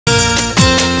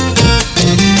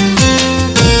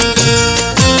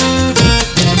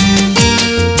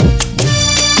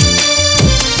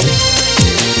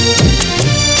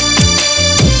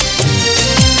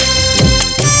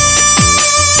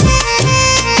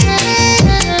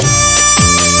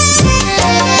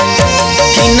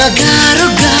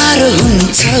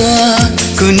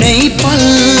कुनै पल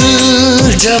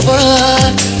जब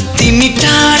तिमी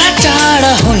टाढा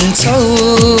टाढा हुन्छौ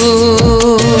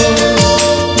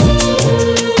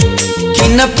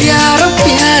किन प्यारो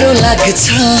प्यारो लाग्छ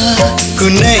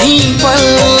कुनै पल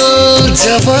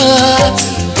जब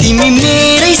तिमी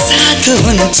मेरै साथ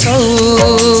हुन्छौ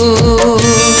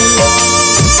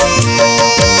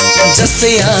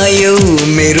जसै आयो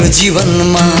मेरो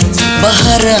जीवनमा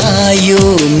बहार आयो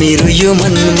मेरो यो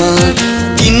मनमा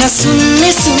किन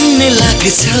सुन्ने सुन्ने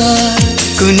लाग्छ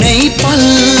कुनै पल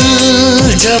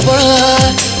जब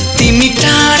तिमी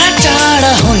टाढा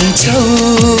टाढा हुन्छौ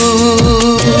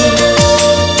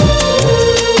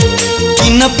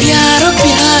किन प्यारो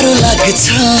प्यारो लाग्छ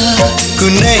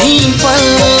कुनै पल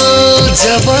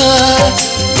जब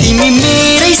तिमी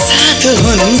मेरै साथ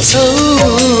हुन्छौ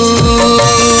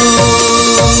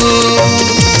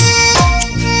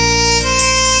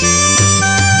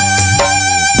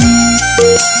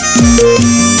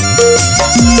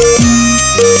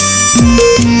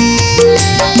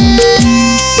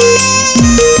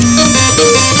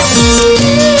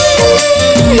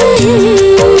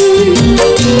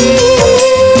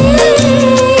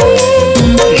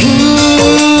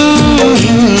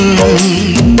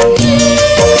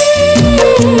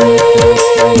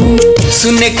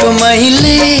सुनेको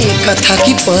मैले कथा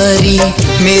कि परी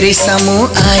मेरै सामु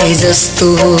आए जस्तो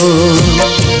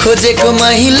खोजेको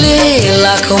मैले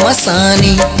लाखौंमा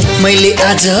सानी मैले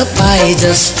आज पाए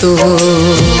जस्तो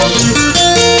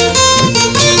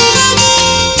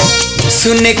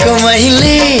सुनेको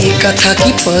मैले कथा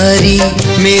कि परी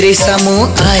मेरै सामु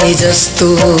आए जस्तो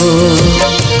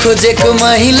खोजेको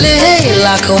मैले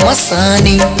लाखौंमा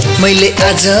सानी मैले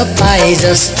आज पाए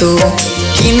जस्तो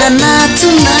किन नाचु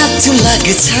नाचु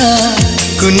लाग्छ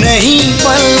कुनै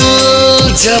पल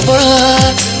जब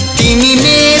तिमी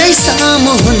मेरै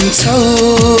सामु हुन्छौ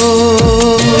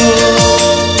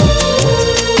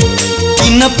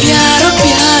किन प्यारो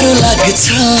प्यारो लाग्छ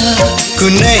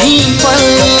कुनै पल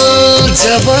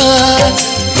जब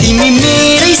तिमी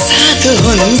मेरै साथ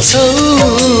हुन्छौ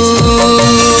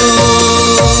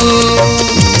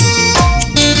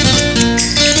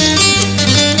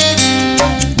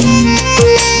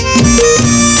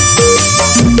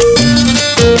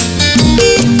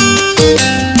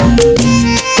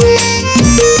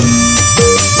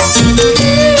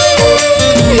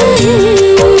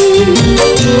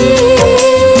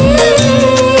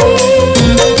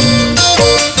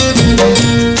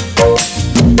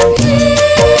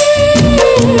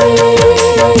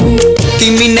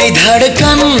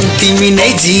तिमी नै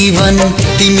जीवन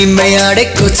तिमी मै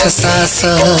अडेको छ सास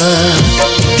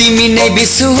तिमी नै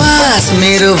विश्वास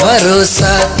मेरो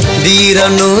भरोसा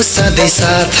दिइरहनु सधैँ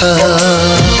साथ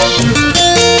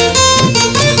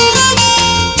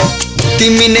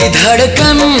तिमी नै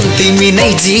धडकन तिमी नै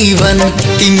जीवन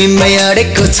तिमी मै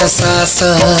अडेको छ सास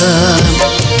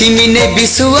तिमी नै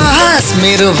विश्वास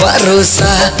मेरो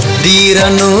भरोसा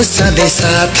दिइरहनु सधैँ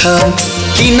साथ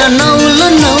किन नौलो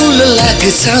नौलो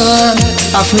लाग्छ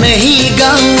आफ्नै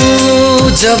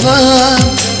गाउँ जब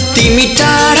तिमी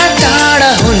टाढा टाढा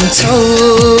हुन्छौ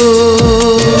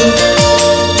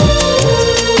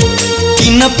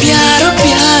किन प्यारो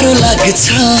प्यारो लाग्छ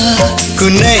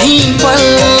कुनै पल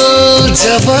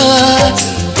जब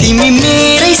तिमी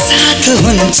मेरै साथ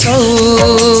हुन्छौ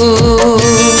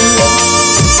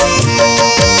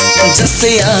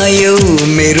जसै आयो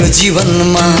मेरो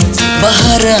जीवनमा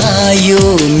बहार आयो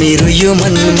मेरो यो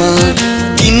मनमा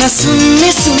किन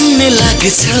सुन्ने सुन्ने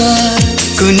लाग्छ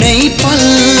कुनै पल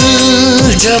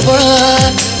जब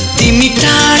तिमी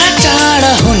टाढा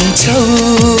टाढा हुन्छौ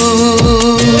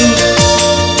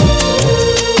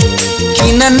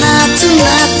किन नाचु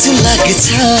नाचु लाग्छ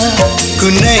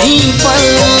कुनै पल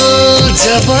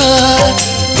जब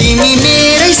तिमी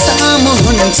मेरै सामु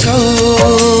हुन्छौ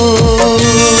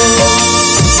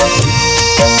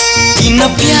किन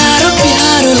प्यारो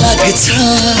प्यारो लाग्छ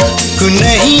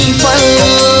कुनै पल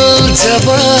जब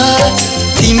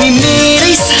तिमी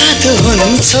मेरै साथ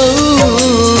हुन्छौ